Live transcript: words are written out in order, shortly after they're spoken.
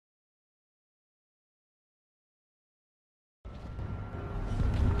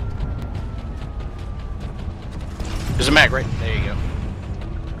There's a mag right there. You go.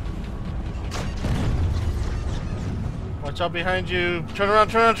 Watch out behind you. Turn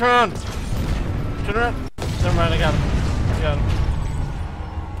around, turn around, turn around. Turn around. Never mind, I got him. I got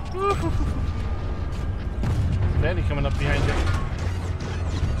him. Vannie coming up behind you.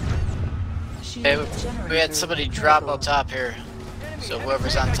 Hey, we had somebody drop up top here. So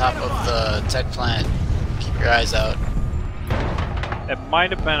whoever's on top of the tech plant, keep your eyes out. It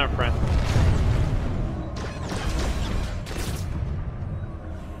might have been a friend.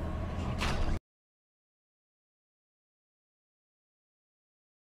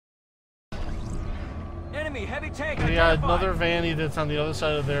 Enemy heavy tank. We got another Vannie that's on the other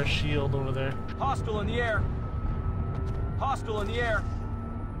side of their shield over there. Hostile in the air. Hostile in the air.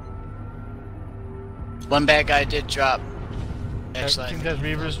 One bad guy did drop. I Actually, think that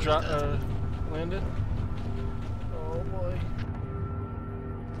Reaver's landed. Oh boy.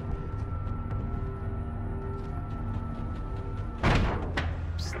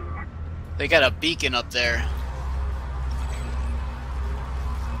 they got a beacon up there.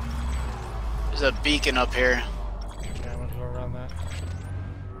 There's a beacon up here. Okay, I'm gonna go around that.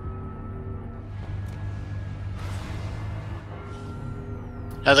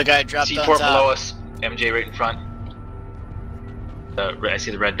 Another guy dropped on C4 top. below us. MJ right in front. I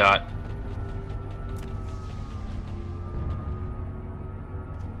see the red dot.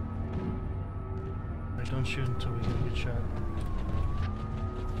 Right, don't shoot until we get a good shot.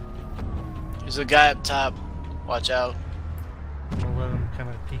 There's a guy up top. Watch out. We'll let him kind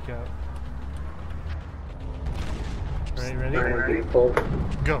of peek out. Ready, ready?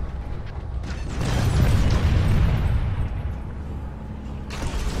 Go.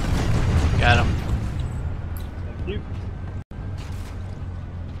 Got him. Thank you.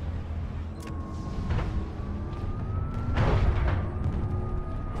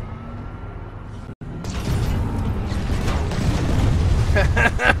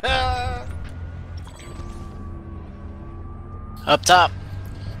 Up top.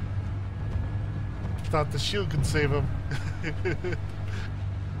 Thought the shield could save him.